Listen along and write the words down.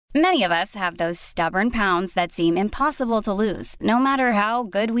Many of us have those stubborn pounds that seem impossible to lose, no matter how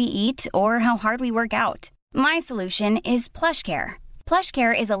good we eat or how hard we work out. My solution is PlushCare.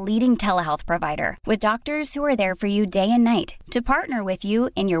 PlushCare is a leading telehealth provider with doctors who are there for you day and night to partner with you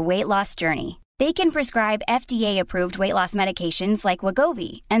in your weight loss journey. They can prescribe FDA-approved weight loss medications like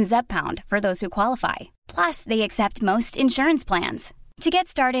Wegovy and Zepbound for those who qualify. Plus, they accept most insurance plans. To get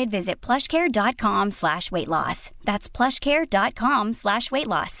started, visit plushcare.com/weightloss. That's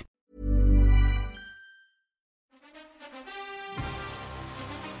plushcare.com/weightloss.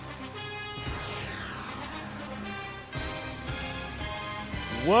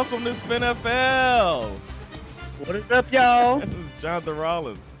 Welcome to SpinFL. What is up, y'all? This is Jonathan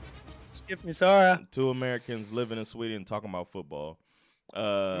Rollins. Skip Misara. Two Americans living in Sweden talking about football.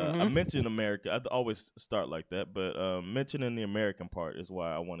 I mentioned America. I always start like that, but mentioning the American part is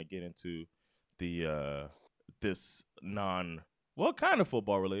why I want to get into the this kind of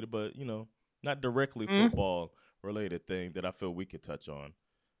football related, but not directly football related thing that I feel we could touch on.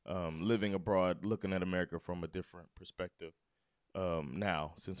 Living abroad, looking at America from a different perspective.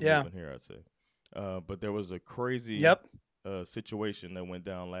 Now since moving here, I'd say. But there was a crazy situation that went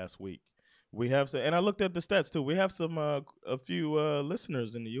down last week. We have some, and I looked at the stats too. We have some a few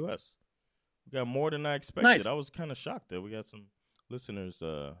listeners in the U.S. We got more than I expected. Nice. I was kind of shocked that we got some listeners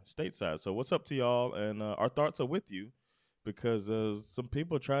stateside. So what's up to y'all? And our thoughts are with you because some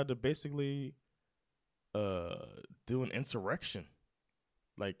people tried to basically do an insurrection,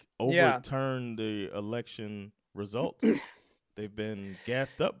 like overturn the election results. They've been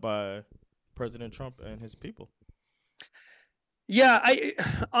gassed up by President Trump and his people. Yeah, I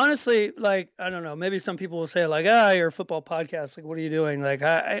honestly, I don't know, maybe some people will say you're a football podcast. Like, what are you doing? Like,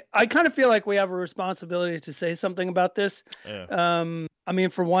 I kind of feel like we have a responsibility to say something about this. Yeah. I mean,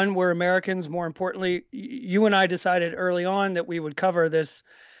 for one, we're Americans. More importantly, you and I decided early on that we would cover this,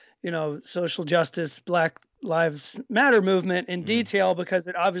 social justice, Black Lives Matter movement in detail because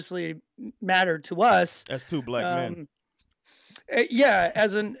it obviously mattered to us. As two black men. Yeah,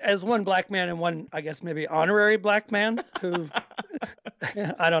 as one black man and one, I guess, maybe honorary black man who,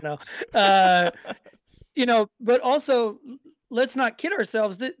 I don't know, but also let's not kid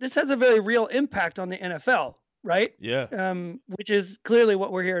ourselves. This has a very real impact on the NFL, right? Yeah. Which is clearly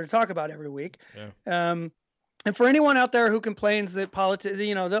what we're here to talk about every week. Yeah. And for anyone out there who complains that politics,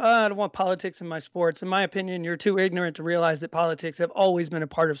 I don't want politics in my sports. In my opinion, you're too ignorant to realize that politics have always been a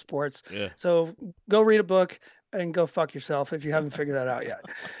part of sports. Yeah. So go read a book and go fuck yourself if you haven't figured that out yet.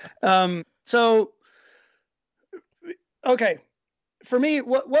 Okay. For me,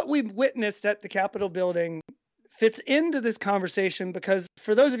 what we've witnessed at the Capitol building fits into this conversation because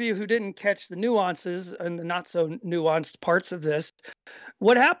for those of you who didn't catch the nuances and the not so nuanced parts of this,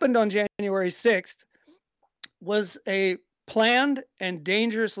 what happened on January 6th was a planned and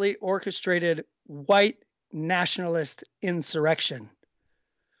dangerously orchestrated white nationalist insurrection.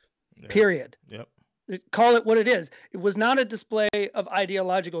 Yeah. Period. Yep. Call it what it is. It was not a display of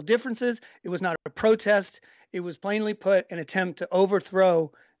ideological differences. It was not a protest. It was plainly put an attempt to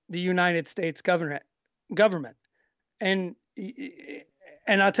overthrow the United States government. And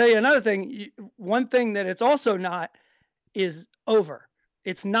I'll tell you another thing. One thing that it's also not is over.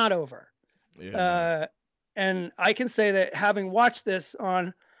 It's not over. Yeah. And I can say that having watched this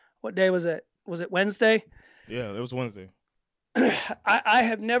on, what day was it? Was it Wednesday? Yeah, it was Wednesday. I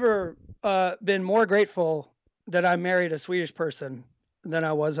have never been more grateful that I married a Swedish person than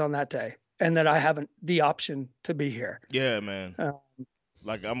I was on that day, and that I haven't the option to be here. Yeah, man.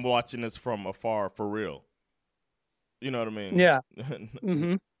 Like I'm watching this from afar for real. You know what I mean? Yeah.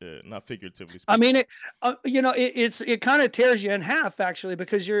 Yeah, not figuratively speaking. I mean, it kind of tears you in half actually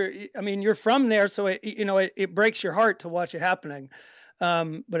because you're from there, so it breaks your heart to watch it happening.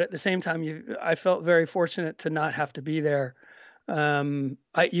 But at the same time, I felt very fortunate to not have to be there.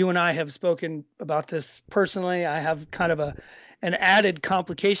 You and I have spoken about this personally. I have kind of an added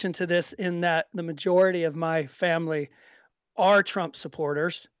complication to this in that the majority of my family are Trump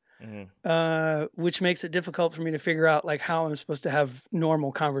supporters, which makes it difficult for me to figure out how I'm supposed to have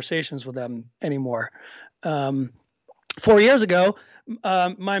normal conversations with them anymore. 4 years ago,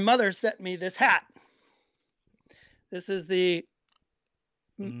 my mother sent me this hat. This is the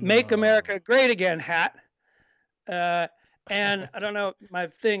Make America Great Again hat. And I don't know, my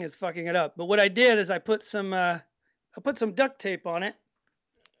thing is fucking it up. But what I did is I put some duct tape on it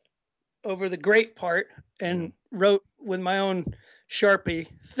over the great part and wrote with my own Sharpie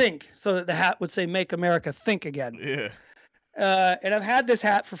 "think" so that the hat would say "Make America Think Again." Yeah. And I've had this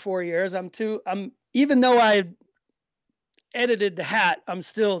hat for 4 years. Even though I edited the hat, I'm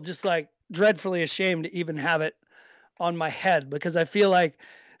still just dreadfully ashamed to even have it on my head because I feel like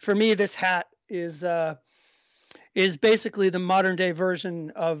for me, this hat is basically the modern day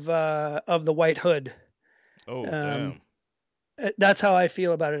version of the white hood. Oh, damn. That's how I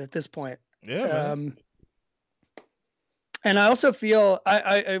feel about it at this point. Yeah, man. And I also feel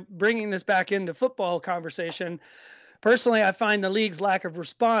I bringing this back into football conversation. Personally, I find the league's lack of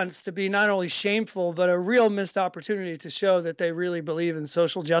response to be not only shameful, but a real missed opportunity to show that they really believe in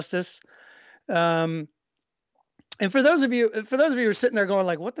social justice. And for those of you who are sitting there going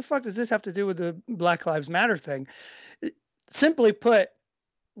like, what the fuck does this have to do with the Black Lives Matter thing? Simply put,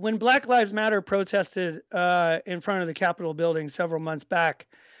 when Black Lives Matter protested in front of the Capitol building several months back,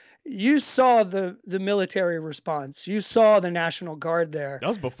 you saw the military response. You saw the National Guard there. That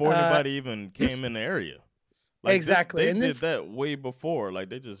was before anybody even came in the area. Like exactly. They did that way before.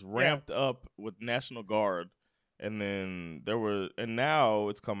 Like they just ramped up with National Guard, and then and now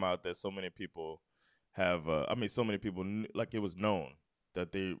it's come out that so many people have. So many people like it was known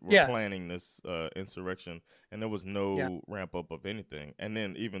that they were planning this insurrection, and there was no ramp up of anything. And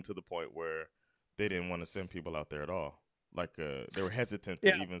then even to the point where they didn't want to send people out there at all. Like they were hesitant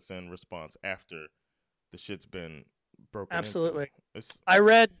to even send response after the shit's been broken. Absolutely. I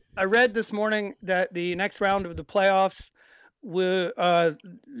read this morning that the next round of the playoffs,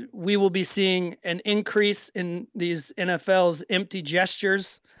 we will be seeing an increase in these NFL's empty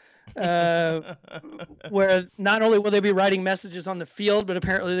gestures, where not only will they be writing messages on the field, but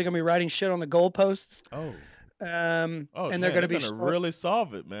apparently they're going to be writing shit on the goalposts. And they're going to be really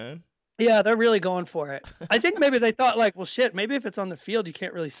solve it, man. Yeah, they're really going for it. I think maybe they thought like, well, shit, maybe if it's on the field, you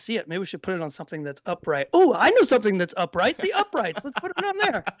can't really see it. Maybe we should put it on something that's upright. Oh, I know something that's upright. The uprights. Let's put it on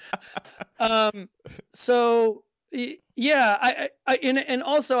there. So yeah, and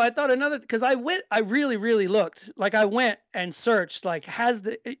also I thought because I really looked, like I went and searched, like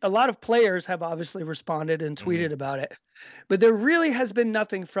a lot of players have obviously responded and tweeted about it, but there really has been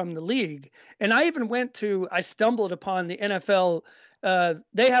nothing from the league. And I stumbled upon the NFL.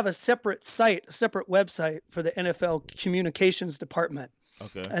 They have a separate website for the NFL communications department.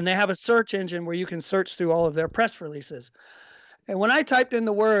 Okay. And they have a search engine where you can search through all of their press releases. And when I typed in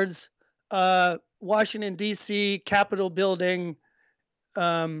the words, Washington, D.C., Capitol building,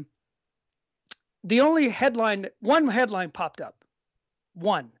 the only one headline popped up.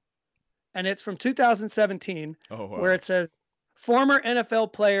 One. And it's from 2017, where it says, former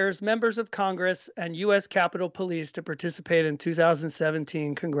NFL players, members of Congress, and U.S. Capitol Police to participate in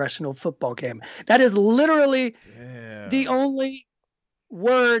 2017 congressional football game. That is literally the only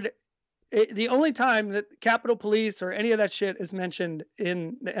time that Capitol Police or any of that shit is mentioned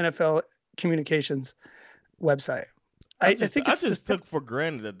in the NFL communications website. I think I just took for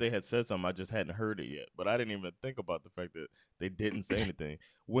granted that they had said something. I just hadn't heard it yet. But I didn't even think about the fact that they didn't say anything.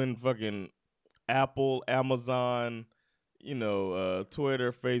 When fucking Apple, Amazon,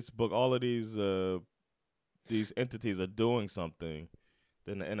 Twitter, Facebook, all of these entities are doing something,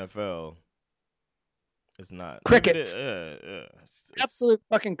 then the NFL is not. Crickets. It's absolute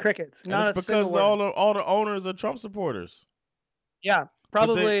fucking crickets. Not it's because all the owners are Trump supporters. Yeah,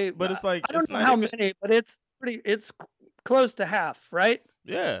 probably. But it's like I don't know how many, but it's close to half, right?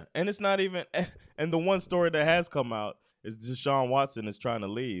 Yeah, and it's not even. And the one story that has come out is Deshaun Watson is trying to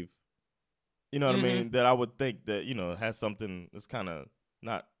leave. You know what I mean? That I would think that, has something that's kind of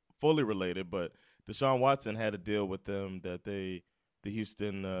not fully related, but Deshaun Watson had a deal with them that the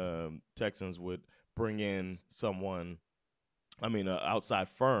Houston Texans would bring in an outside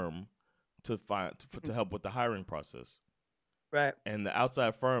firm to help with the hiring process. Right. And the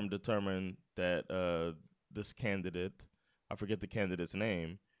outside firm determined that this candidate, I forget the candidate's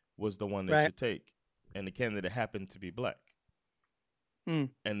name, was the one they should take. And the candidate happened to be black.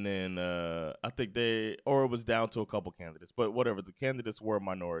 And then I think it was down to a couple candidates, but whatever, the candidates were a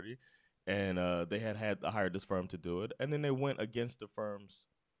minority, and they had hired this firm to do it, and then they went against the firm's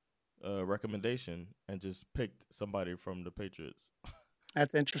recommendation and just picked somebody from the Patriots.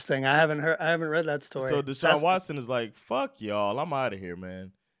 That's interesting. I haven't read that story. So Deshaun Watson is like, "Fuck y'all, I'm out of here,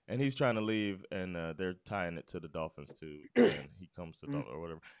 man," and he's trying to leave, and they're tying it to the Dolphins too, and he comes to Dolphins or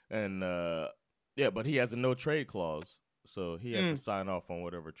whatever, and but he has a no trade clause. So he has to sign off on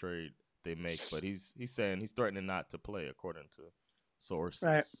whatever trade they make, but he's saying he's threatening not to play, according to sources.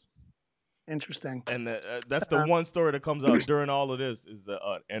 Right. Interesting. And that's the one story that comes out during all of this is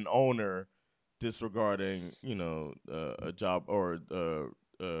an owner disregarding, a job or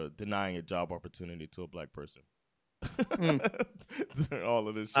denying a job opportunity to a black person. All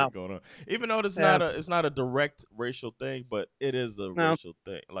of this shit going on, even though it's not a direct racial thing, but it is a racial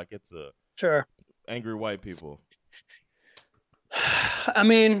thing. Like it's a sure angry white people. I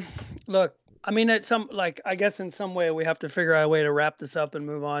mean, look, I mean, I guess in some way we have to figure out a way to wrap this up and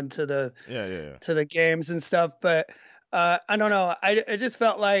move on to the games and stuff. But I don't know. I just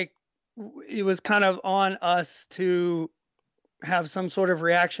felt like it was kind of on us to have some sort of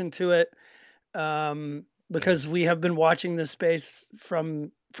reaction to it, because we have been watching this space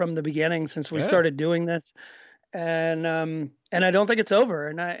from the beginning since we started doing this. And I don't think it's over.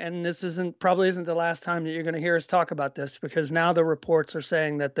 And this probably isn't the last time that you're going to hear us talk about this, because now the reports are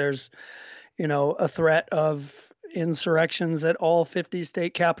saying that there's, a threat of insurrections at all 50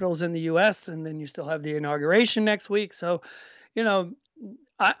 state capitals in the U.S. And then you still have the inauguration next week. So,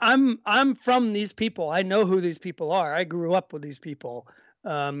 I'm from these people. I know who these people are. I grew up with these people,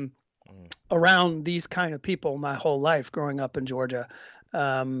 around these kind of people my whole life growing up in Georgia.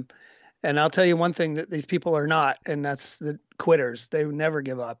 And I'll tell you one thing that these people are not, and that's the quitters. They never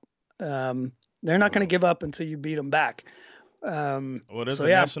give up. They're not going to give up until you beat them back. Well, there's a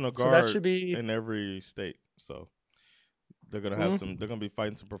National Guard that should be in every state, so they're gonna have they're gonna be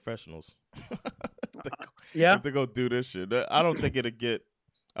fighting some professionals. If they go do this shit, I don't think it'll get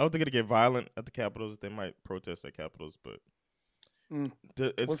violent at the Capitals. They might protest at Capitals, but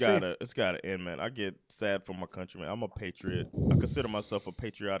it's gotta end, man. I get sad for my country, man. I'm a patriot. I consider myself a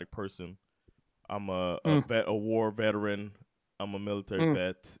patriotic person. I'm a war veteran. I'm a military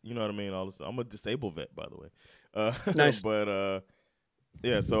vet. You know what I mean? All this. I'm a disabled vet, by the way. Nice. But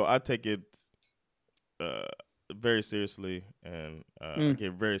so I take it very seriously, and I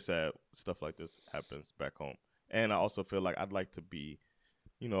get very sad stuff like this happens back home. And I also feel like I'd like to be,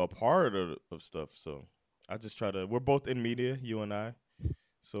 a part of stuff. So I just try to. We're both in media, you and I.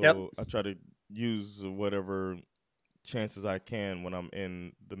 So I try to use whatever chances I can when I'm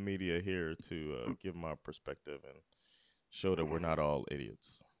in the media here to give my perspective and show that we're not all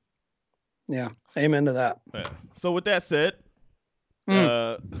idiots. Yeah, amen to that. Yeah. So with that said,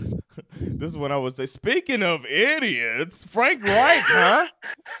 this is what I would say. Speaking of idiots, Frank Reich, huh?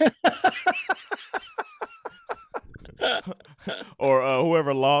 Or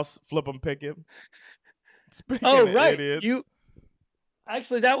whoever lost, flip him, pick him. Speaking of idiots.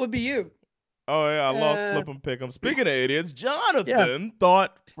 Actually, that would be you. Oh, yeah, I lost, flip him, pick him. Speaking of idiots, Jonathan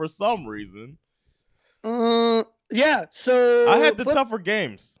thought for some reason. Yeah, so I had the tougher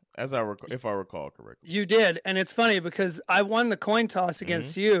games. If I recall correctly. You did, and it's funny because I won the coin toss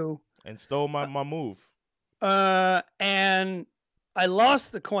against you. And stole my move. And I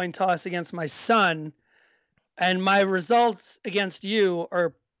lost the coin toss against my son, and my results against you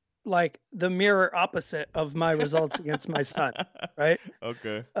are like the mirror opposite of my results against my son, right?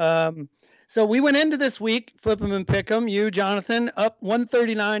 Okay. So we went into this week, flip 'em and pick 'em, you, Jonathan, up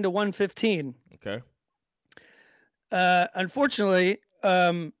 139 to 115. Okay. Unfortunately,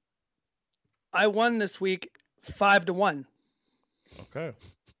 I won this week 5-1. Okay.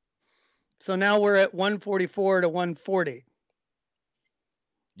 So now we're at 144 to 140.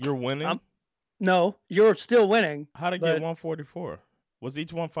 You're winning? No, you're still winning. How'd it get 144? Was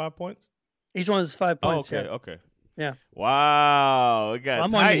each one 5 points? Each one is 5 points. Oh, okay, okay. Yeah. Wow, it got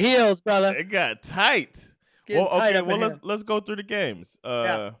I'm tight. on your heels, brother. It got tight. Let's go through the games.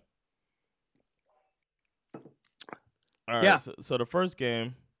 All right. So the first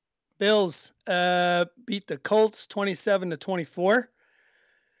game. Bills beat the Colts 27-24.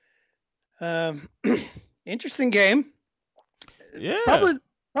 Interesting game. Yeah. Probably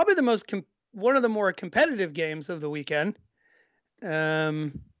the one of the more competitive games of the weekend.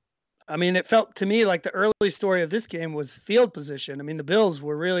 I mean, it felt to me like the early story of this game was field position. I mean, the Bills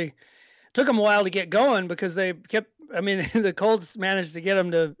took them a while to get going because they kept. I mean, the Colts managed to get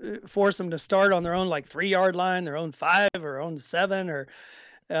them to force them to start on their own 3-yard line, their own 5 or own 7, or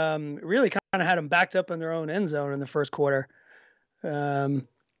really kind of had them backed up in their own end zone in the first quarter. They're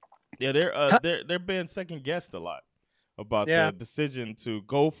being second guessed a lot about the decision to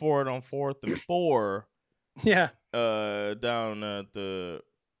go for it on 4th and 4. Yeah. Down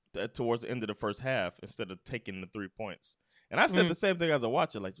towards the end of the first half instead of taking the 3 points. And I said the same thing as I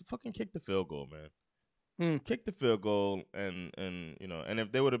watched it, just fucking kick the field goal, man. Kick the field goal, and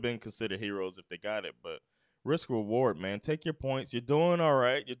if they would have been considered heroes if they got it, but risk reward, man. Take your points. You're doing all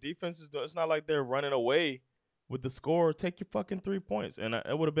right. Your defense is doing. It's not like they're running away with the score. Take your fucking 3 points, and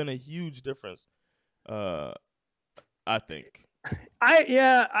it would have been a huge difference. I think. I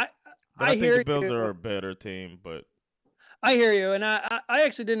think the Bills are a better team, but. I hear you, and I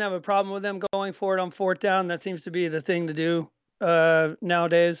actually didn't have a problem with them going for it on 4th down. That seems to be the thing to do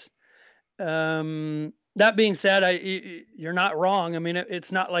nowadays. That being said, you're not wrong. I mean,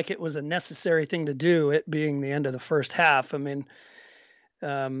 it's not like it was a necessary thing to do, it being the end of the first half. I mean,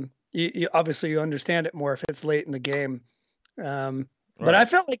 you obviously you understand it more if it's late in the game. But I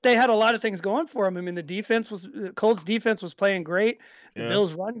felt like they had a lot of things going for them. I mean, the Colts defense was playing great. The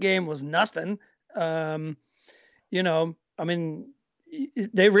Bills run game was nothing. You know, I mean,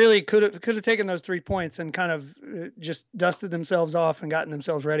 they really could have taken those 3 points and kind of just dusted themselves off and gotten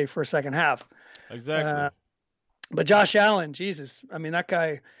themselves ready for a second half. Exactly. But Josh Allen, Jesus, I mean, that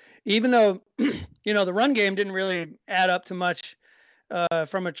guy, even though, you know, the run game didn't really add up to much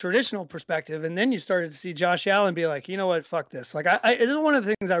from a traditional perspective. And then you started to see Josh Allen be like, you know what, fuck this. Like, this is one of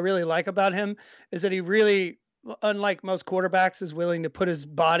the things I really like about him is that he really, unlike most quarterbacks, is willing to put his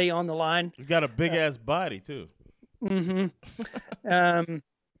body on the line. He's got a big ass body too. Mm-hmm.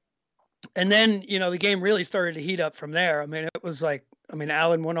 And then, you know, the game really started to heat up from there. I mean, it was like,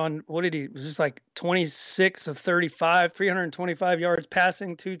 Allen went on, it was just like 26 of 35, 325 yards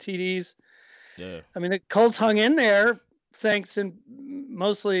passing, 2 TDs. Yeah. I mean, the Colts hung in there thanks and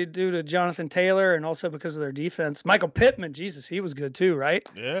mostly due to Jonathan Taylor and also because of their defense. Michael Pittman, Jesus, he was good too, right?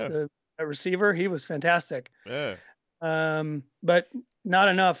 Yeah. The receiver, he was fantastic. Yeah. But not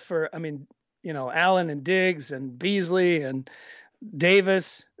enough for, you know, Allen and Diggs and Beasley and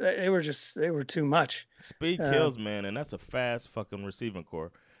Davis, they were too much. Speed kills, man, and that's a fast fucking receiving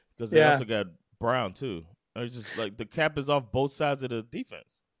core because they also got Brown too. It's just like the cap is off both sides of the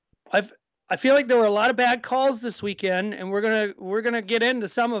defense. I feel like there were a lot of bad calls this weekend, and we're gonna get into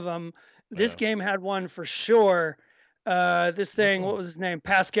some of them. This game had one for sure. This thing, what was his name?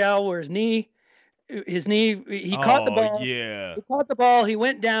 Pascal, where his knee, he caught the ball. Yeah. He caught the ball. He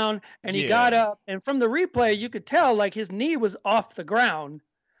went down and he got up. And from the replay, you could tell like his knee was off the ground.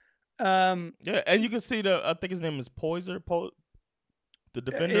 Yeah, and you can see I think his name is Poyser, the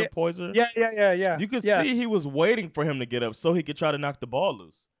defender Poyser. Yeah. You could see he was waiting for him to get up so he could try to knock the ball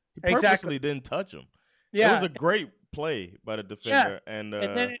loose. He purposely didn't touch him. Yeah. It was a great play by the defender.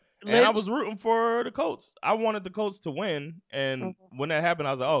 Yeah. And I was rooting for the Colts. I wanted the Colts to win. And when that happened,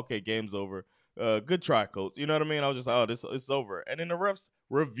 I was like, oh, okay, game's over. Good try, Colts. You know what I mean? I was just like, oh, it's over. And then the refs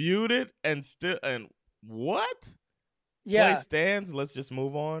reviewed it and what? Yeah. Play stands. Let's just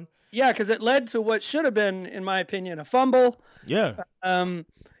move on. Yeah, because it led to what should have been, in my opinion, a fumble. Yeah.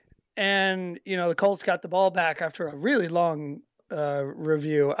 And, you know, the Colts got the ball back after a really long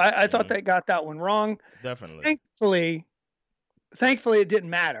review. I thought they got that one wrong. Definitely. Thankfully, it didn't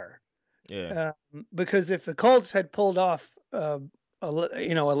matter. Yeah. Because if the Colts had pulled off, a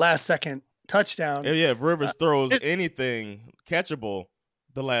last-second touchdown. Yeah, if Rivers throws anything catchable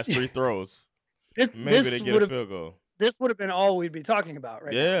the last 3 throws, maybe they get a field goal. This would have been all we'd be talking about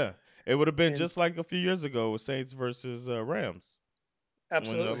right now. Yeah. It would have been just like a few years ago with Saints versus Rams.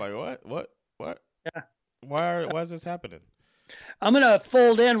 Absolutely. When they're like, what? Yeah. Why is this happening? I'm going to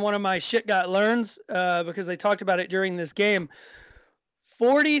fold in one of my shit got learns because they talked about it during this game.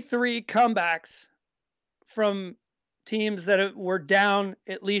 43 comebacks from teams that were down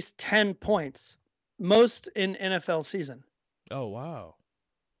at least 10 points, most in NFL season. Oh, wow.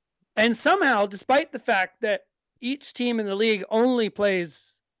 And somehow, despite the fact that each team in the league only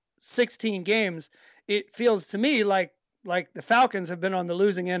plays 16 games, it feels to me like the Falcons have been on the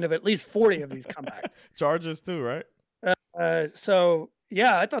losing end of at least 40 of these comebacks. Chargers too, right? So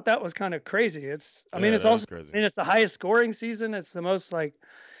yeah, I thought that was kind of crazy. It's also crazy. It's the highest scoring season. It's the most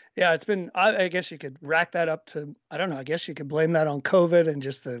it's been, I guess you could rack that up to, I don't know, I guess you could blame that on COVID and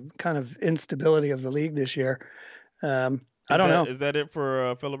just the kind of instability of the league this year. I don't know. Is that it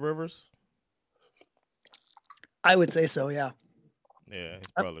for Phillip Rivers? I would say so, yeah. Yeah, he's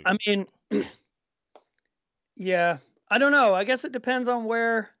probably. I mean, yeah, I don't know. I guess it depends on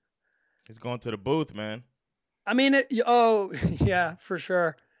where. He's going to the booth, man. I mean, yeah, for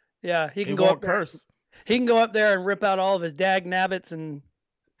sure. Yeah, he can go up there. Curse. He can go up there and rip out all of his dag nabbits and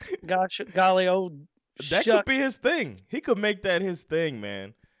golly, that could be his thing. He could make that his thing,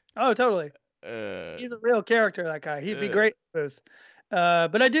 man. Oh, totally. He's a real character, that guy. He'd be great in the booth.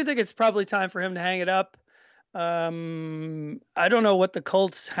 But I do think it's probably time for him to hang it up. I don't know what the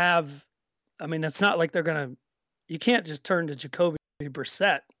Colts have. I mean, it's not like you can't just turn to Jacoby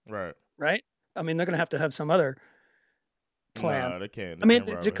Brissett. Right? I mean, they're going to have some other plan. No, they can't. I mean,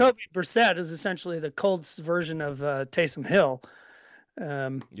 Jacoby Brissett is essentially the Colts version of Taysom Hill.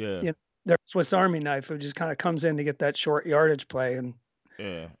 Yeah. Their Swiss Army knife who just kind of comes in to get that short yardage play. And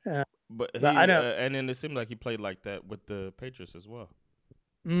but I know. And then it seemed like he played like that with the Patriots as well.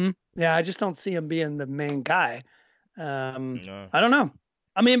 Yeah, I just don't see him being the main guy. No. I don't know.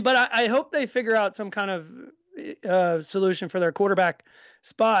 I mean, but I hope they figure out some kind of solution for their quarterback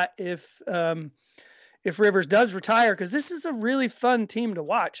spot if Rivers does retire, because this is a really fun team to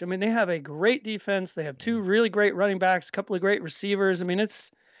watch. I mean, they have a great defense. They have 2 really great running backs, a couple of great receivers. I mean,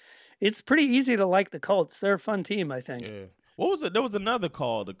 it's pretty easy to like the Colts. They're a fun team, I think. Yeah. What was it? There was another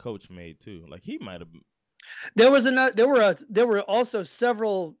call the coach made too. Like he might have. There was another. There were also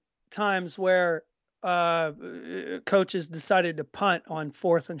several times where coaches decided to punt on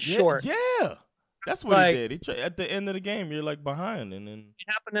 4th and short. Yeah. That's what he did. At the end of the game, you're like behind, and then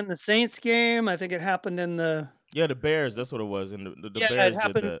it happened in the Saints game. I think it happened in the the Bears. That's what it was. And the Bears it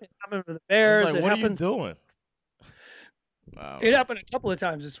happened, did that. It happened with the Bears. Like, what are you doing? Wow. It happened a couple of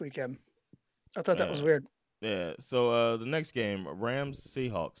times this weekend. I thought that was weird. Yeah. So the next game, Rams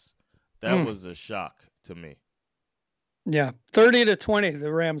Seahawks. That was a shock to me. Yeah, 30-20,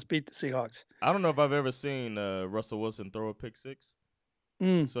 the Rams beat the Seahawks. I don't know if I've ever seen Russell Wilson throw a pick six.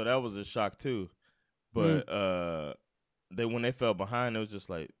 So that was a shock too. But when they fell behind, it was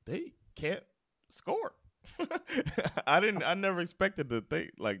just like they can't score. I never expected to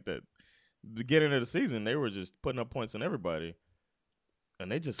think like that. To get into the season, they were just putting up points on everybody,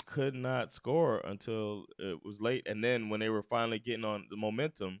 and they just could not score until it was late. And then when they were finally getting on the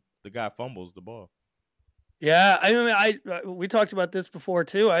momentum, the guy fumbles the ball. Yeah, I mean, we talked about this before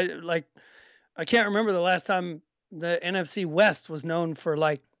too. I can't remember the last time the NFC West was known for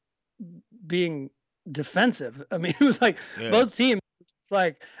like being defensive. I mean, it was like both teams. It's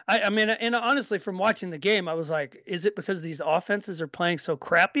like I mean, and honestly, from watching the game, I was like, is it because these offenses are playing so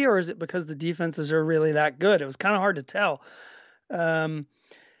crappy, or is it because the defenses are really that good? It was kind of hard to tell. But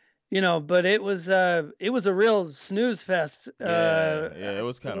it was a real snooze fest. It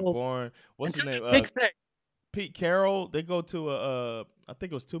was kind of boring. What's his name? Pete Carroll. They go to I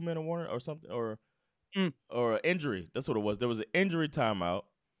think it was 2-minute warning or something, or an injury. That's what it was. There was an injury timeout.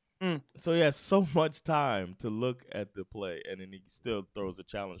 So he has so much time to look at the play, and then he still throws a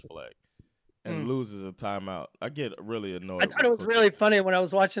challenge flag and loses a timeout. I get really annoyed. I thought it was really funny when I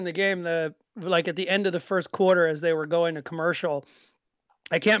was watching the game. At the end of the first quarter, as they were going to commercial,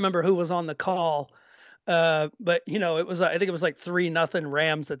 I can't remember who was on the call, but it was I think it was like 3-0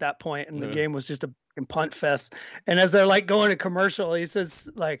 Rams at that point, and the game was just a punt fest. And as they're like going to commercial, he says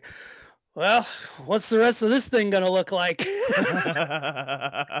like, well, what's the rest of this thing going to look like?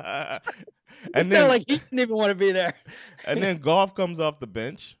 And then like he didn't even want to be there. And then Goff comes off the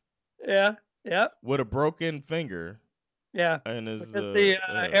bench. Yeah. With a broken finger. Yeah. And because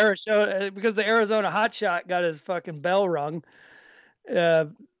the Arizona hotshot got his fucking bell rung.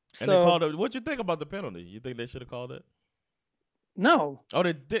 And they called it. What'd you think about the penalty? You think they should have called it? No. Oh,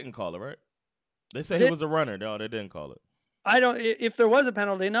 they didn't call it, right? They said he was a runner. No, they didn't call it. If there was a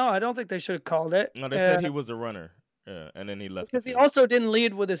penalty, no, I don't think they should have called it. No, they said he was a runner. Yeah, and then he left. Because he also didn't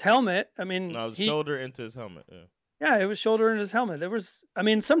lead with his helmet. I mean, no, it was shoulder into his helmet. Yeah. Yeah, it was shoulder into his helmet.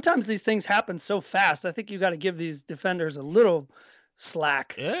 Sometimes these things happen so fast. I think you got to give these defenders a little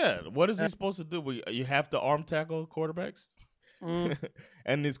slack. Yeah, what is he supposed to do? You have to arm tackle quarterbacks?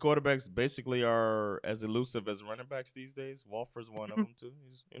 And these quarterbacks basically are as elusive as running backs these days. Walfer's one of them too.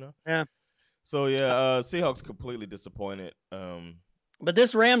 Yeah. So Seahawks completely disappointed. But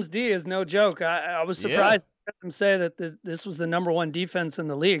this Rams D is no joke. I was surprised to hear them say that this was the number one defense in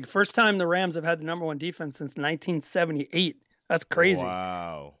the league. First time the Rams have had the number one defense since 1978. That's crazy.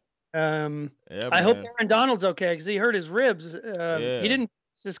 Wow. I hope Aaron Donald's okay because he hurt his ribs. He didn't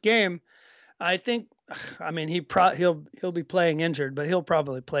finish this game. I think. I mean, he'll be playing injured, but he'll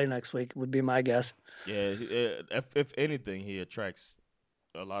probably play next week. Would be my guess. Yeah. If anything, he attracts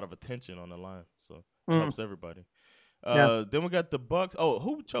a lot of attention on the line, so it helps everybody. Then we got the Bucks. Oh,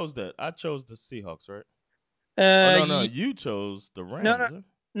 who chose that? I chose the Seahawks, right? No, you chose the Rams.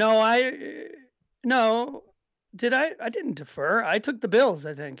 No. Did I? I didn't defer. I took the Bills,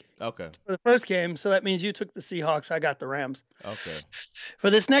 I think. Okay. For the first game, so that means you took the Seahawks. I got the Rams. Okay. For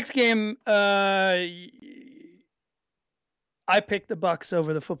this next game, I picked the Bucks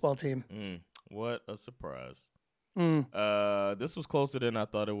over the football team. What a surprise. This was closer than I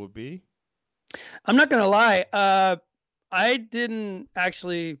thought it would be. I'm not gonna lie. I didn't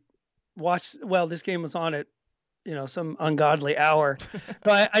actually watch. Well, this game was on at some ungodly hour,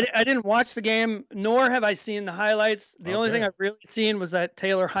 but I didn't watch the game. Nor have I seen the highlights. The only thing I've really seen was that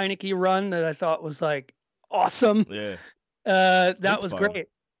Taylor Heineke run that I thought was like awesome. Yeah. That was fun. Great.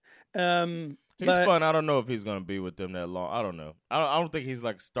 He's fun. I don't know if he's going to be with them that long. I don't know. I don't think he's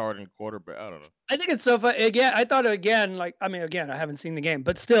like starting quarterback. I don't know. I think it's so fun. Again, I thought I haven't seen the game,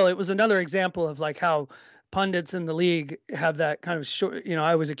 but still, it was another example of like how pundits in the league have that kind of short. I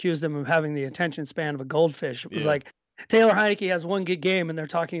always accused them of having the attention span of a goldfish. It was like Taylor Heineke has one good game, and they're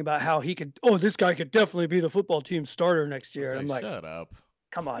talking about how this guy could definitely be the football team starter next year. I'm like, shut up.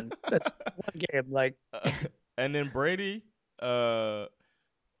 Come on, that's one game. Like, and then Brady. I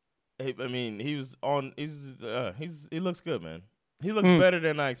mean, he was on. He looks good, man. He looks better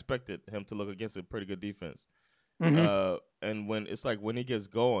than I expected him to look against a pretty good defense. And when it's like when he gets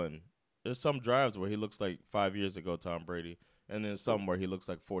going, there's some drives where he looks like 5 years ago Tom Brady, and then some where he looks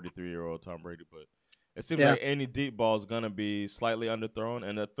like 43-year-old Tom Brady. But it seems like any deep ball is gonna be slightly underthrown,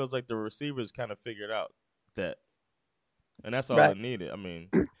 and it feels like the receivers kind of figured out that, and that's all they needed. I mean,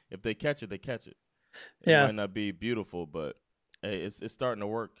 if they catch it, they catch it. It might not be beautiful, but hey, it's starting to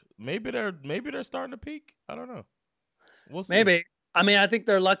work. Maybe they're starting to peak. I don't know. We'll see. Maybe. I mean, I think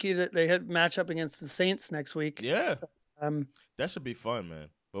they're lucky that they had match up against the Saints next week. Yeah. That should be fun, man.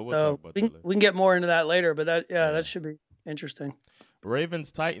 But we'll talk about that later. We can get more into that later, but that should be interesting.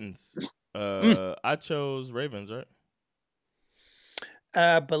 Ravens Titans. I chose Ravens, right?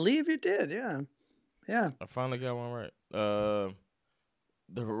 I believe you did, yeah. I finally got one right.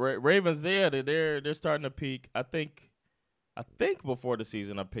 The Ravens, they're starting to peak. I think before the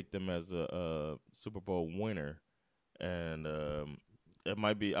season I picked them as a Super Bowl winner, and I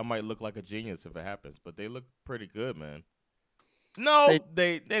might look like a genius if it happens, but they look pretty good, man. No,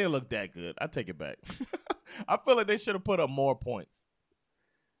 they didn't look that good. I take it back. I feel like they should have put up more points.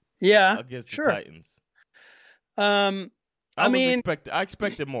 Yeah, against the Titans. I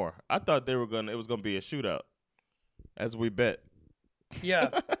expected more. I thought it was gonna be a shootout, as we bet.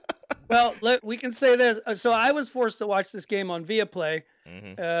 Yeah. Well, we can say this. So I was forced to watch this game on Viaplay,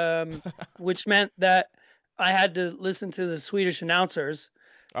 which meant that I had to listen to the Swedish announcers.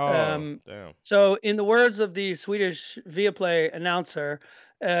 Oh, damn. So in the words of the Swedish Viaplay announcer,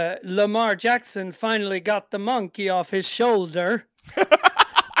 Lamar Jackson finally got the monkey off his shoulder.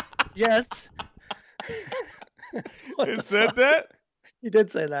 Yes. He said that? He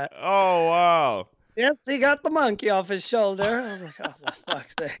did say that. Oh, wow. Yes, he got the monkey off his shoulder. I was like, oh, for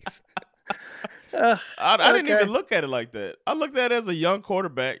fuck's sakes. I didn't even look at it like that. I looked at it as a young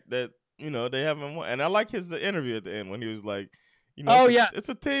quarterback that, they haven't won. And I like his interview at the end when he was like, it's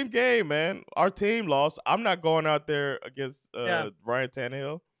a team game, man. Our team lost. I'm not going out there against Ryan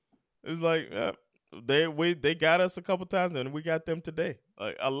Tannehill. It was like, they got us a couple times and we got them today.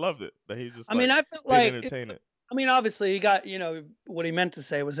 Like, I loved it that he just. I felt like entertain it. Obviously he got, what he meant to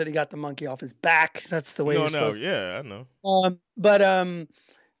say was that he got the monkey off his back. That's the way he was supposed to. Yeah, I know.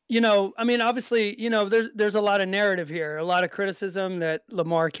 Obviously, there's a lot of narrative here, a lot of criticism that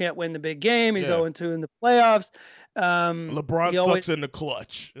Lamar can't win the big game. He's 0-2 in the playoffs. LeBron sucks in the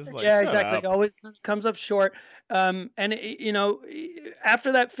clutch. It's like, exactly. Up. He always comes up short. After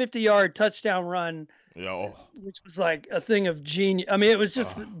that 50-yard touchdown run, which was like a thing of genius. I mean, it was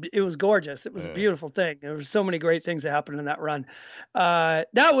just, it was gorgeous. It was a beautiful thing. There were so many great things that happened in that run.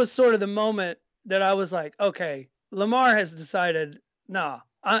 That was sort of the moment that I was like, okay, Lamar has decided,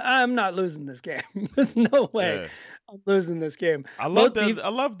 I'm not losing this game. There's no way I'm losing this game. I love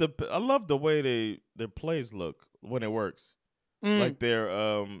the way their plays look when it works. Like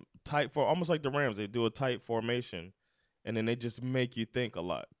they're tight for almost like the Rams. They do a tight formation, and then they just make you think a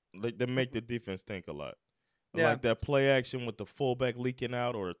lot. Like they make the defense think a lot. Like that play action with the fullback leaking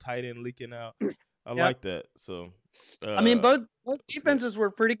out or the tight end leaking out. I like that. So. Both defenses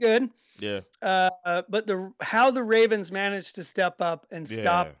were pretty good. Yeah. But how the Ravens managed to step up and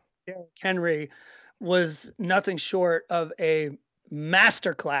stop Derrick Henry was nothing short of a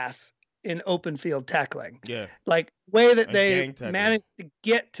masterclass in open field tackling. Yeah. Like way that they managed to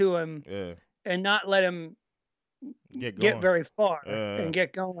get to him and not let him get very far and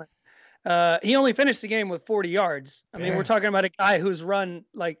get going. He only finished the game with 40 yards. I mean, we're talking about a guy who's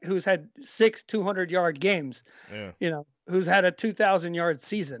had 6 200-yard games, who's had a 2,000-yard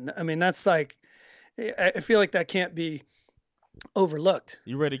season. I mean, that's like, I feel like that can't be overlooked.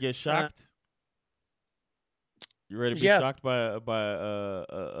 You ready to get shocked? You ready to be shocked by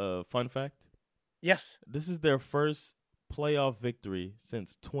a fun fact? Yes. This is their first playoff victory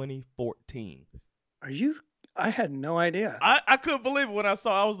since 2014. Are you? I had no idea. I couldn't believe it when I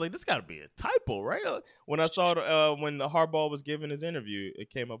saw. I was like, "This got to be a typo, right?" When I saw when Harbaugh was giving his interview, it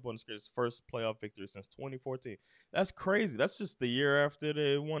came up on the screen. His first playoff victory since 2014. That's crazy. That's just the year after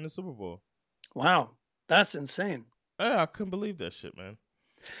they won the Super Bowl. Wow, that's insane. I couldn't believe that shit, man.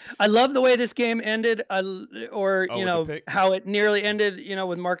 I love the way this game ended, how it nearly ended,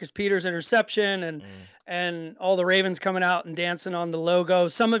 with Marcus Peters' interception and all the Ravens coming out and dancing on the logo.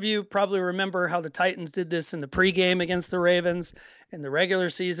 Some of you probably remember how the Titans did this in the pregame against the Ravens in the regular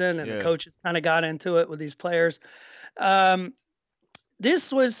season, and the coaches kind of got into it with these players.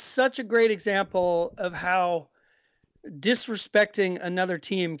 This was such a great example of how disrespecting another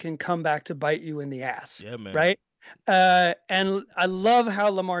team can come back to bite you in the ass. Yeah, man. Right? And I love how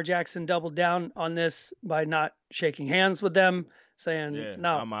Lamar Jackson doubled down on this by not shaking hands with them, saying,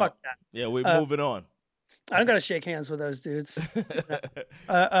 "No, fuck that." Yeah, we're moving on. I don't got to shake hands with those dudes.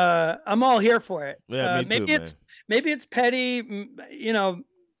 I'm all here for it. Yeah, me maybe too, it's maybe it's petty, you know.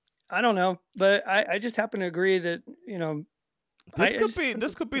 I don't know, but I just happen to agree that, you know,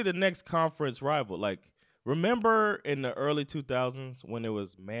 this could be the next conference rival. Like, remember in the early 2000s when it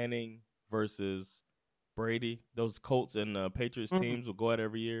was Manning versus Brady? Those Colts and Patriots teams would go out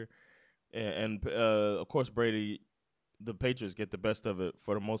every year, and of course Brady, the Patriots get the best of it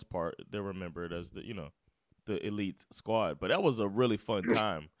for the most part. They're remembered as the elite squad, but that was a really fun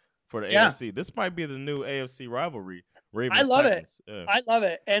time for the AFC. This might be the new AFC rivalry. Ravens, I love Titans. it. Yeah. I love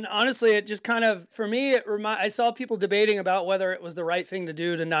it. And honestly, it just kind of, for me, I saw people debating about whether it was the right thing to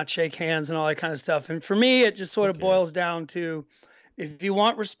do to not shake hands and all that kind of stuff. And for me, it just sort of boils down to, if you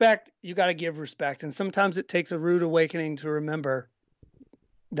want respect, you got to give respect. And sometimes it takes a rude awakening to remember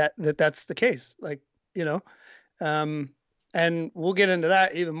that's the case. Like, you know, and we'll get into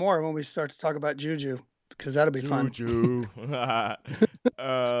that even more when we start to talk about Juju, because that'll be fun. Juju.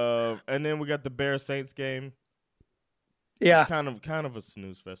 And then we got the Bears Saints game. Yeah, kind of a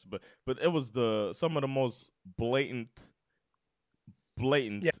snooze fest, but it was some of the most blatant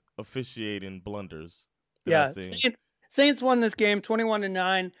officiating blunders that I've seen. Saints won this game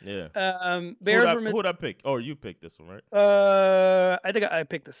 21-9. Yeah. Bears who would I pick? Oh, you picked this one, right? I think I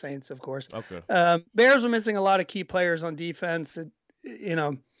picked the Saints, of course. Okay. Bears were missing a lot of key players on defense. It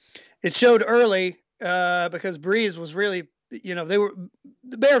showed early because Breeze was really, the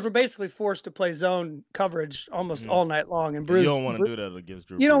Bears were basically forced to play zone coverage almost all night long. And Bruce, you don't want to do that against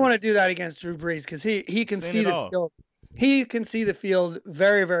Drew Brees. You don't want to do that against Drew Brees because he can see the field. He can see the field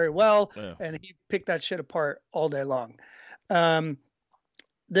very, very well, and he picked that shit apart all day long. For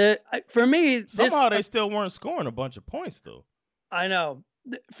me, somehow they still weren't scoring a bunch of points, though. I know.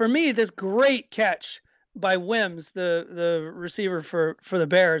 For me, this great catch by Wims, the receiver for the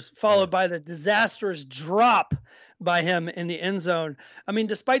Bears, followed by the disastrous drop by him in the end zone. I mean,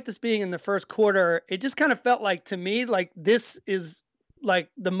 despite this being in the first quarter, it just kind of felt like, to me, like this is like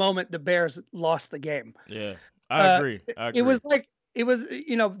the moment the Bears lost the game. Yeah, I agree. It was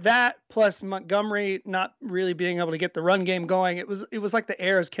that plus Montgomery not really being able to get the run game going. It was like the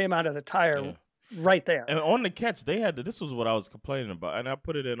airs came out of the tire right there. And on the catch, they had this was what I was complaining about, and I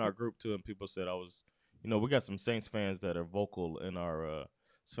put it in our group too, and people said I was. We got some Saints fans that are vocal in our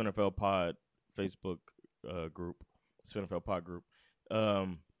SFNFL Pod Facebook group, SFNFL Pod group.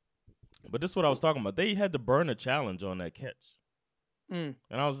 But this is what I was talking about. They had to burn a challenge on that catch. And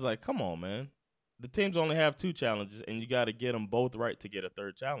I was like, come on, man. The teams only have 2 challenges, and you got to get them both right to get a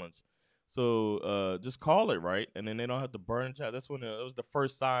third challenge. So just call it right, and then they don't have to burn a challenge. That's when it was the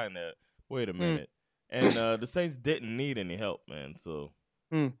first sign that, wait a minute. And the Saints didn't need any help, man. So...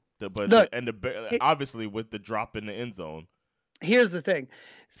 obviously with the drop in the end zone. Here's the thing.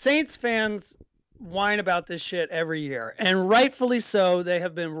 Saints fans whine about this shit every year, and rightfully so. They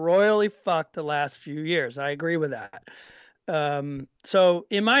have been royally fucked the last few years. I agree with that. So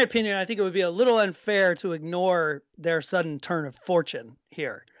in my opinion, I think it would be a little unfair to ignore their sudden turn of fortune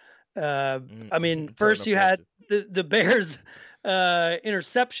here. I mean, first you had the Bears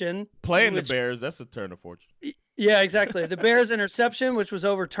interception. Playing the Bears, that's a turn of fortune. Yeah, exactly. The Bears interception, which was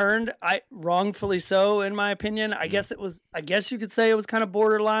overturned, wrongfully so, in my opinion. I guess you could say it was kind of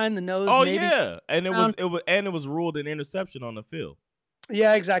borderline. The nose. Oh maybe yeah, and it was ruled an interception on the field.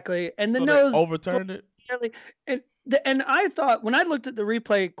 Yeah, exactly. And the nose overturned it. And I thought, when I looked at the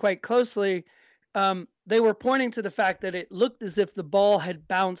replay quite closely, they were pointing to the fact that it looked as if the ball had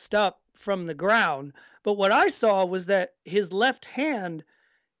bounced up from the ground. But what I saw was that his left hand,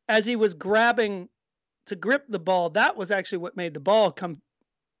 as he was grabbing to grip the ball, that was actually what made the ball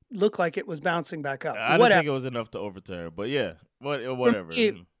look like it was bouncing back up. I didn't think it was enough to overturn, but yeah, whatever.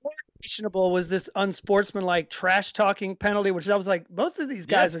 More questionable was this unsportsmanlike trash talking penalty, which I was like, both of these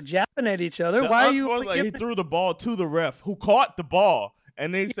guys are jabbing at each other. Why are you? He threw the ball to the ref, who caught the ball,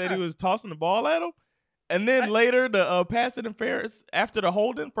 and they said he was tossing the ball at him. And then later, the pass interference after the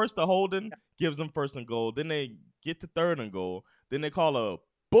holding. First, the holding gives them first and goal. Then they get to third and goal. Then they call a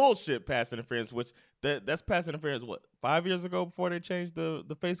bullshit pass interference, which that's pass interference. What, 5 years ago before they changed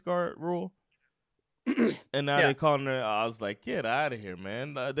the face guard rule? And now they calling it. I was like, get out of here,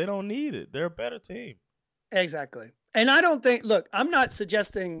 man. They don't need it. They're a better team. Exactly. And I don't think. Look, I'm not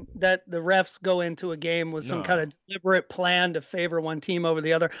suggesting that the refs go into a game with some kind of deliberate plan to favor one team over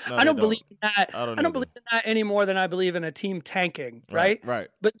the other. I don't believe in that. I don't believe in that any more than I believe in a team tanking. Right.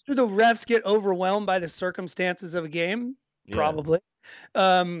 But do the refs get overwhelmed by the circumstances of a game? Yeah. Probably.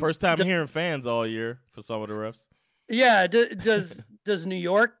 First time hearing fans all year for some of the refs. Yeah. Does New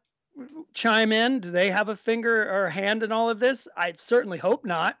York chime in? Do they have a finger or a hand in all of this? I certainly hope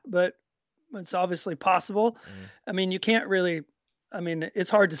not, but It's obviously possible. I mean, you can't really. I mean, it's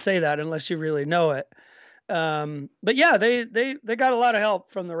hard to say that unless you really know it. But yeah, they got a lot of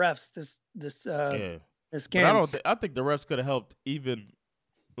help from the refs this game. But I think the refs could have helped even.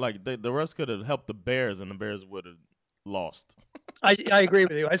 Like the refs could have helped the Bears, and the Bears would have lost. I agree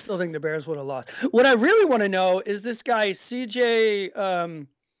with you. I still think the Bears would have lost. What I really want to know is this guy CJ,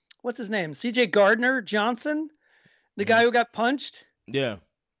 what's his name? CJ Gardner Johnson, the guy who got punched. Yeah.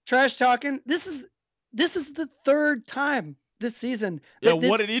 Trash talking. This is the third time this season. Yeah.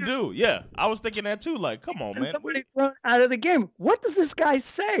 What did he do? Yeah, I was thinking that too. Like, come on, man. Somebody thrown out of the game. What does this guy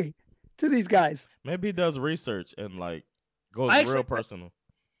say to these guys? Maybe he does research and like goes real personal.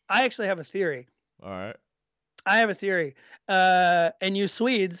 I actually have a theory. All right. I have a theory. And you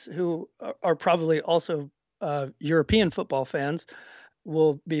Swedes, who are probably also European football fans,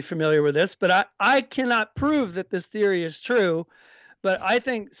 will be familiar with this. But I cannot prove that this theory is true. But I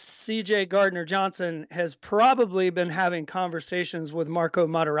think CJ Gardner Johnson has probably been having conversations with Marco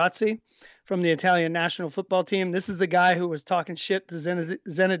Materazzi from the Italian national football team. This is the guy who was talking shit to Zinedine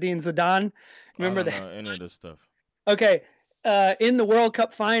Zidane. Remember that? I don't know any of this stuff. Okay. In the World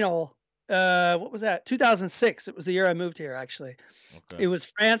Cup final, what was that? 2006. It was the year I moved here, actually. Okay. It was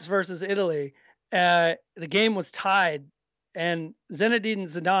France versus Italy. The game was tied, and Zinedine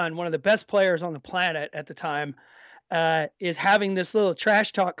Zidane, one of the best players on the planet at the time, is having this little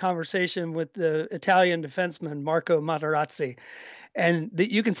trash talk conversation with the Italian defenseman Marco Materazzi. And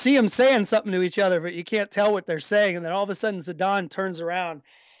you can see them saying something to each other, but you can't tell what they're saying. And then all of a sudden, Zidane turns around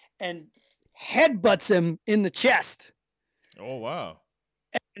and headbutts him in the chest. Oh, wow.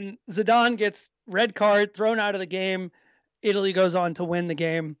 And Zidane gets red card, thrown out of the game. Italy goes on to win the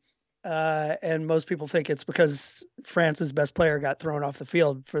game. And most people think it's because France's best player got thrown off the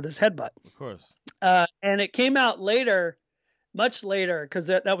field for this headbutt. Of course. And it came out later, much later, because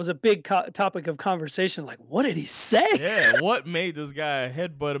that was a big topic of conversation. Like, what did he say? Yeah, what made this guy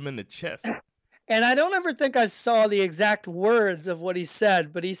headbutt him in the chest? And I don't ever think I saw the exact words of what he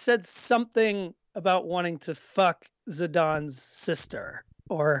said, but he said something about wanting to fuck Zidane's sister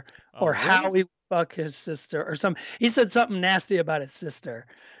or really? How he fuck his sister or something. He said something nasty about his sister.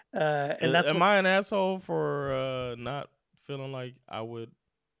 And that's am I an asshole for not feeling like I would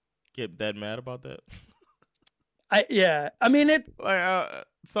get that mad about that? I mean it like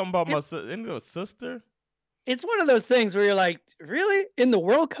something about my sister. It's one of those things where you're like, really? In the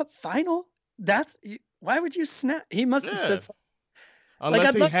World Cup final? Why would you snap? He must have said something.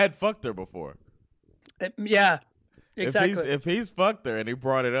 Unless he had fucked her before. Yeah, exactly. If he's fucked her and he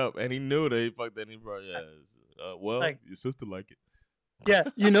brought it up and he knew that he fucked her and he brought your sister like it. Yeah,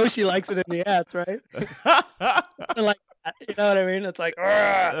 she likes it in the ass, right? Like that, you know what I mean? It's like,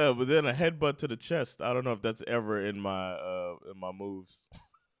 yeah, but then a headbutt to the chest. I don't know if that's ever in my moves.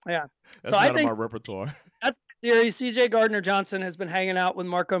 Yeah, that's not in my repertoire. That's the theory. CJ Gardner Johnson has been hanging out with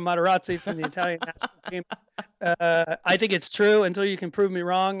Marco Materazzi from the Italian national team. I think it's true until you can prove me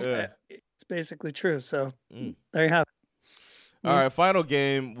wrong. Yeah. It's basically true. So there you have it. All right, final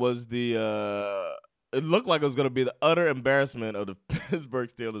game was it looked like it was going to be the utter embarrassment of the Pittsburgh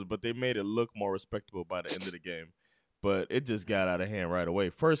Steelers, but they made it look more respectable by the end of the game. But it just got out of hand right away.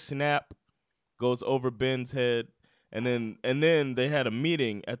 First snap goes over Ben's head, and then they had a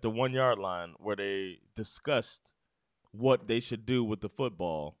meeting at the 1 yard line where they discussed what they should do with the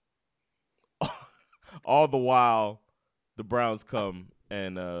football. All the while, the Browns come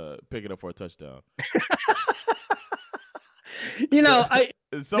and pick it up for a touchdown.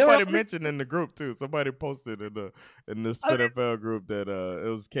 Somebody mentioned in the group too. Somebody posted in the Spin NFL group that it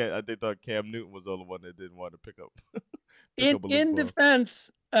was they thought Cam Newton was the only one that didn't want to pick up. in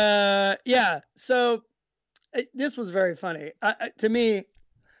defense, yeah. So this was very funny to me.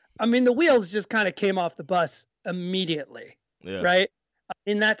 I mean, the wheels just kind of came off the bus immediately, right?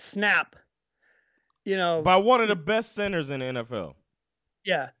 In that snap, by one of the best centers in the NFL.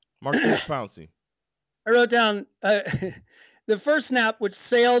 Yeah, Marquise Pouncey. I wrote down the first snap, which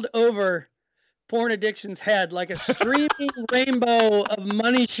sailed over Porn Addiction's head like a streaming rainbow of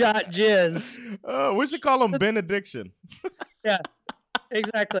money shot jizz. We should call him Benediction. Yeah,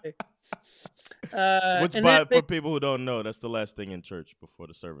 exactly. For people who don't know, that's the last thing in church before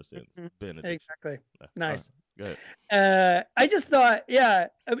the service ends. Benediction. Exactly. Nice. Go ahead. I just thought,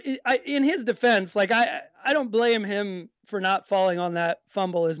 in his defense, like I don't blame him for not falling on that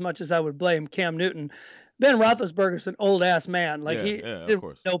fumble as much as I would blame Cam Newton. Ben Roethlisberger's an old ass man. Like he did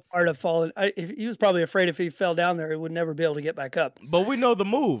no part of falling. He was probably afraid if he fell down there, he would never be able to get back up. But we know the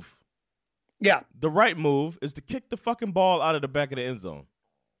move. Yeah. The right move is to kick the fucking ball out of the back of the end zone.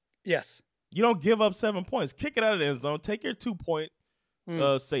 Yes. You don't give up 7 points. Kick it out of the end zone. Take your 2 point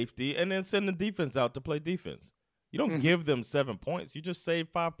safety, and then send the defense out to play defense. You don't give them 7 points. You just save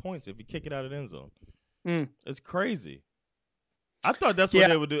 5 points if you kick it out of the end zone. It's crazy. I thought that's what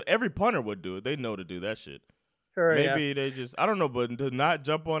they would do. Every punter would do it. They know to do that shit. Sure, Maybe they just, I don't know, but to not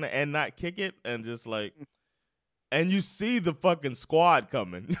jump on it and not kick it and just like, and you see the fucking squad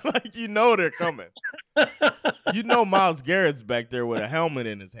coming. Like, you know they're coming. You know Myles Garrett's back there with a helmet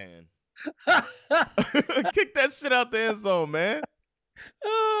in his hand. Kick that shit out the end zone, man.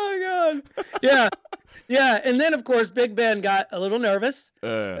 Oh, God. Yeah. Yeah. And then, of course, Big Ben got a little nervous.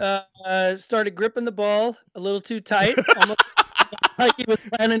 Started gripping the ball a little too tight. Almost like he was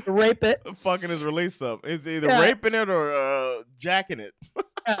planning to rape it. Fucking his release up. Is either raping it or jacking it.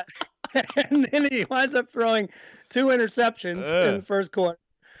 And then he winds up throwing 2 interceptions in the first quarter.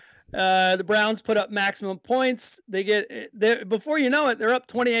 The Browns put up maximum points. Before you know it, they're up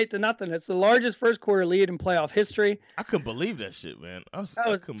 28-0. It's the largest first quarter lead in playoff history. I couldn't believe that shit, man. I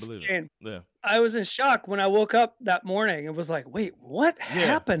couldn't believe it. Yeah. I was in shock when I woke up that morning and was like, "Wait, what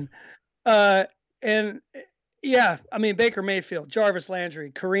happened?" Yeah, I mean, Baker Mayfield, Jarvis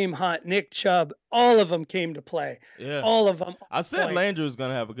Landry, Kareem Hunt, Nick Chubb, all of them came to play. Yeah, all of them. I said Landry was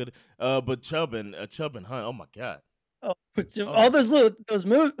gonna have a good, but Chubb and Hunt. Oh my God. All those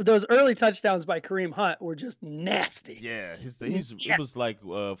early touchdowns by Kareem Hunt were just nasty. Yeah, it was like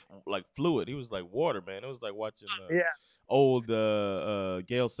fluid. He was like water, man. It was like watching old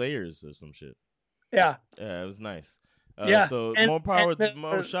Gale Sayers or some shit. Yeah, it was nice. So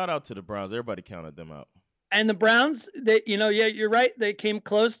more shout out to the Browns. Everybody counted them out. And the Browns, you're right. They came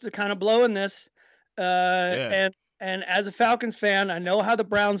close to kind of blowing this. And as a Falcons fan, I know how the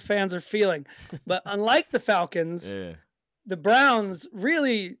Browns fans are feeling. But unlike the Falcons, the Browns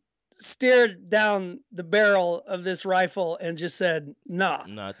really stared down the barrel of this rifle and just said, "Nah,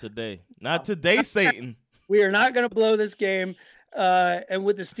 not today, not today, Satan. We are not going to blow this game." And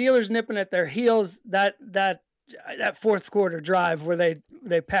with the Steelers nipping at their heels, that fourth quarter drive where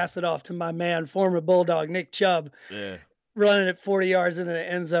they pass it off to my man, former Bulldog Nick Chubb, running it 40 yards into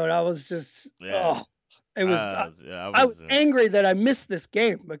the end zone. I was just, I was angry that I missed this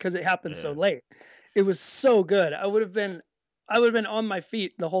game because it happened so late. It was so good. I would have been on my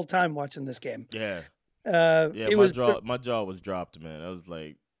feet the whole time watching this game. My jaw was dropped, man. I was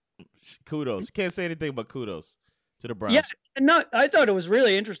like, kudos. Can't say anything but kudos to the Browns. Yeah, I thought it was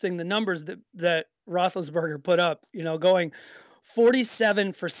really interesting, the numbers that Roethlisberger put up, going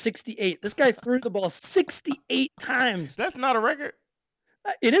 47 for 68. This guy threw the ball 68 times. That's not a record?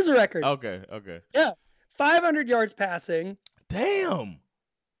 It is a record. Okay. Yeah. 500 yards passing. Damn.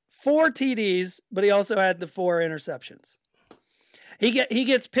 4 TDs, but he also had the 4 interceptions. He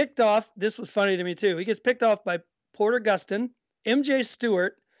gets picked off. This was funny to me too. He gets picked off by Porter Gustin, MJ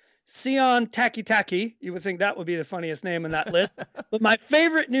Stewart, Sion Taki. You would think that would be the funniest name in that list. But my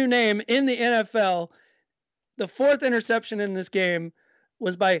favorite new name in the NFL, the 4th interception in this game,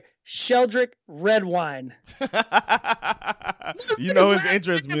 was by Sheldrick Redwine. You know his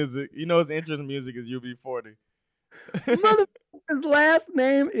entrance music. Is UB40. Motherfucker's last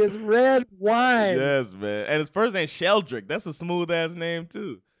name is Redwine. Yes, man. And his first name Sheldrick. That's a smooth ass name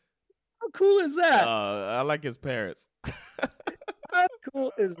too. How cool is that? I like his parents. How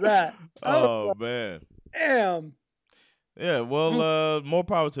cool is that? Oh man. Damn. Yeah, well, more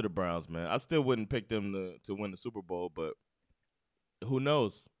power to the Browns, man. I still wouldn't pick them to win the Super Bowl, but who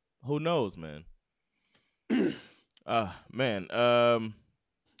knows? Who knows, man? Man.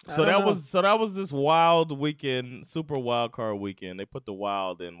 So that was this wild weekend, super wild card weekend. They put the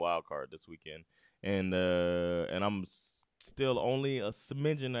wild in wild card this weekend, and I'm still only a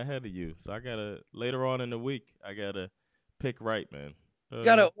smidgen ahead of you. So later on in the week, I gotta pick right, man.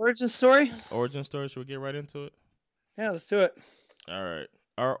 Got an origin story? Origin story. Should we get right into it? Yeah, let's do it. All right.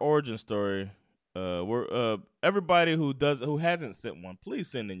 Our origin story. We're everybody who hasn't sent one, please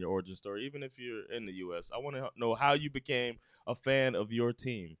send in your origin story, even if you're in the U.S. I want to know how you became a fan of your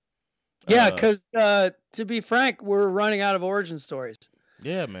team. Yeah, because to be frank, we're running out of origin stories.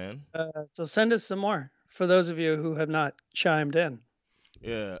 Yeah, man. So send us some more for those of you who have not chimed in.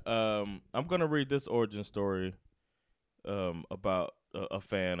 Yeah. I'm gonna read this origin story about a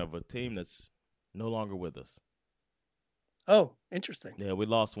fan of a team that's no longer with us. Oh, interesting. Yeah, we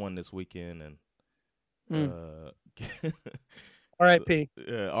lost one this weekend, and R.I.P.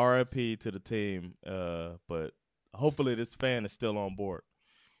 Yeah, R.I.P. to the team. But hopefully this fan is still on board.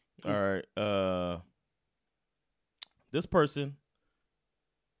 All right. This person,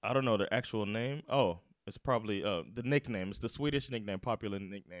 I don't know their actual name. Oh, it's probably the nickname. It's the Swedish nickname, popular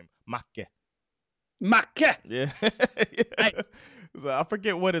nickname, Macke. Macke. Yeah. Nice. So I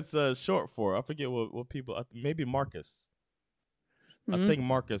forget what it's short for. I forget what people. Maybe Marcus. I think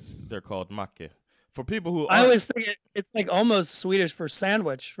Marcus, they're called macke. For people who I always think it's like almost Swedish for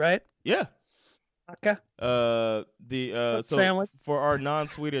sandwich, right? Yeah. Okay. So sandwich. For our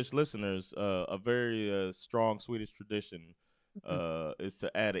non-Swedish listeners, a very strong Swedish tradition is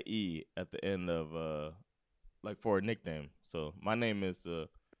to add an E at the end of like for a nickname. So my name is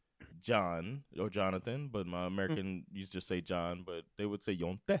John or Jonathan, but my American used to say John, but they would say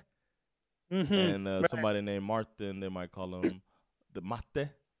Jonte. And somebody named Martin, they might call him the Matte.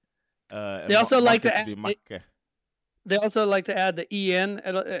 They also like to add macke. They also like to add the en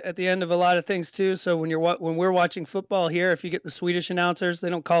at the end of a lot of things too. So when we're watching football here, if you get the Swedish announcers,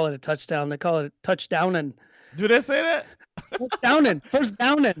 they don't call it a touchdown; they call it a touchdownin'. Do they say that? Touchdownin', first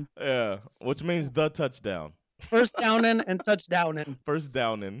downin'. Yeah, which means the touchdown. First downin' and touchdownin'. First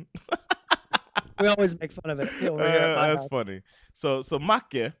downin'. We always make fun of it. That's funny. So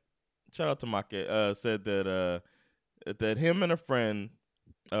Macke, shout out to Macke, said that him and a friend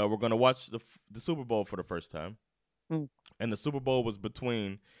were gonna watch the Super Bowl for the first time. And the Super Bowl was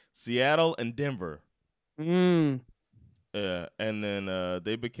between Seattle and Denver. Mm. And then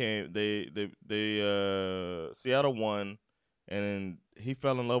Seattle won, and he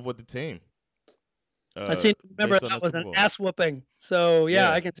fell in love with the team. I remember that was an ass whooping. So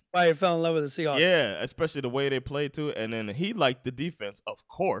yeah, I can see why he fell in love with the Seahawks. Yeah, especially the way they played too. And then he liked the defense, of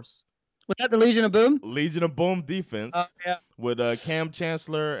course. Was that the Legion of Boom? Legion of Boom defense. Yeah. With Cam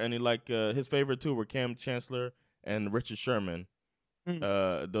Chancellor, and he his favorite two were Cam Chancellor and Richard Sherman.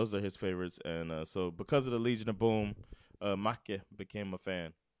 Those are his favorites, and so because of the Legion of Boom, Macke became a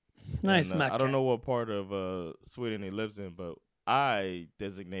fan. Nice, and, Macke. I don't know what part of Sweden he lives in, but I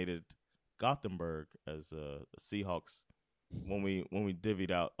designated Gothenburg as Seahawks when we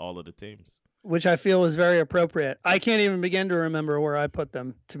divvied out all of the teams, which I feel was very appropriate. I can't even begin to remember where I put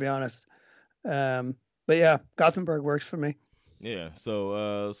them, to be honest. But yeah, Gothenburg works for me. Yeah,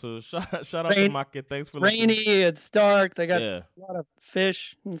 so shout out to Macke. Thanks for listening. Rainy, it's dark. They got a lot of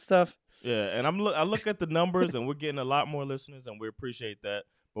fish and stuff. Yeah, and I look at the numbers, and we're getting a lot more listeners, and we appreciate that.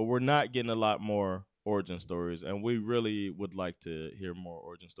 But we're not getting a lot more origin stories, and we really would like to hear more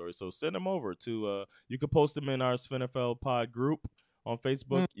origin stories. So send them over to you can post them in our SFNFL Pod group on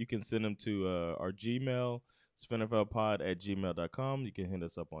Facebook. You can send them to our Gmail, SFNFLpod@gmail.com. You can hit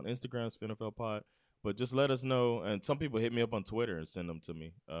us up on Instagram, SFNFLpod. But just let us know, and some people hit me up on Twitter and send them to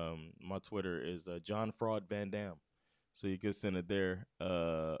me. My Twitter is John Fraud Van Dam, so you can send it there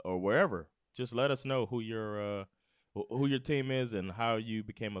or wherever. Just let us know who your team is and how you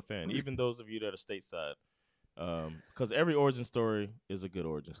became a fan. Even those of you that are stateside, because every origin story is a good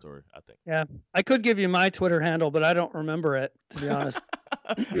origin story, I think. Yeah, I could give you my Twitter handle, but I don't remember it, to be honest.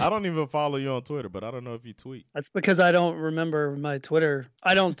 I don't even follow you on Twitter, but I don't know if you tweet. That's because I don't remember my Twitter.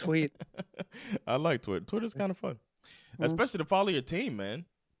 I don't tweet. I like Twitter. Twitter's kind of fun, especially to follow your team, man.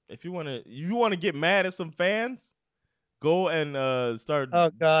 If you want to get mad at some fans, go and start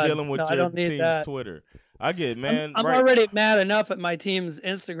dealing with your team's Twitter. I get I'm already mad enough at my team's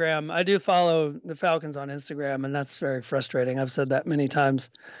Instagram. I do follow the Falcons on Instagram, and that's very frustrating. I've said that many times.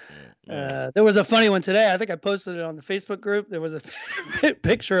 There was a funny one today. I think I posted it on the Facebook group. There was a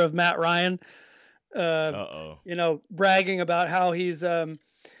picture of Matt Ryan, bragging about how he's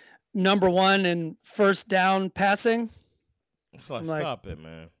number one in first down passing. It's like, stop it,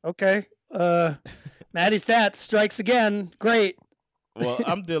 man. Okay. Matty Stats strikes again. Great. Well,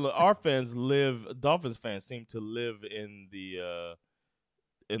 our Dolphins fans seem to live in the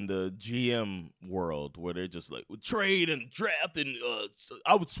GM world where they're just like, trade and draft and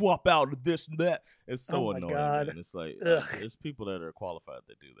I would swap out this and that. It's so annoying, man. It's like there's people that are qualified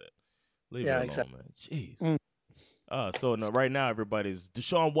to do that. Leave it alone, man. Jeez. So right now everybody's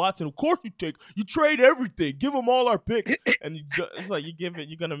Deshaun Watson. Of course you trade everything, give them all our picks, and it's like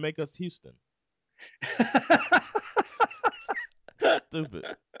you're gonna make us Houston. Stupid.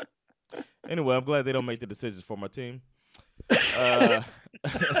 Anyway, I'm glad they don't make the decisions for my team.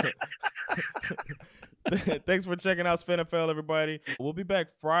 Thanks for checking out SFNFL, everybody. We'll be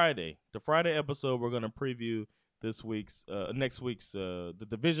back Friday. The Friday episode, we're going to preview next week's the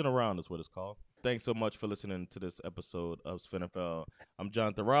divisional round is what it's called. Thanks so much for listening to this episode of SFNFL. I'm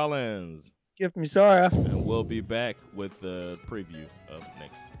Jonathan Rollins. Skip me, sorry. And we'll be back with the preview of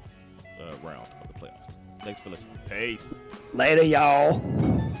next round of the playoffs. Thanks for listening. Peace. Later, y'all.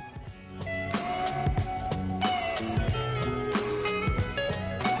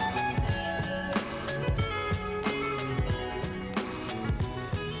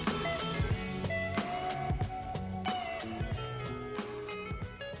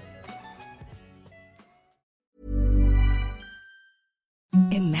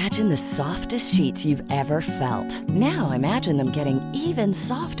 Imagine the softest sheets you've ever felt. Now imagine them getting even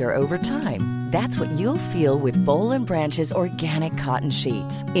softer over time. That's what you'll feel with Boll & Branch's organic cotton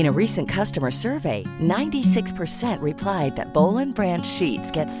sheets. In a recent customer survey, 96% replied that Boll & Branch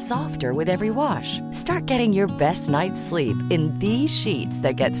sheets get softer with every wash. Start getting your best night's sleep in these sheets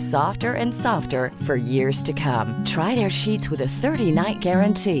that get softer and softer for years to come. Try their sheets with a 30-night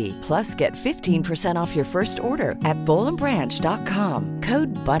guarantee. Plus, get 15% off your first order at bollandbranch.com.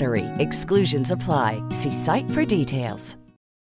 Code BUTTERY. Exclusions apply. See site for details.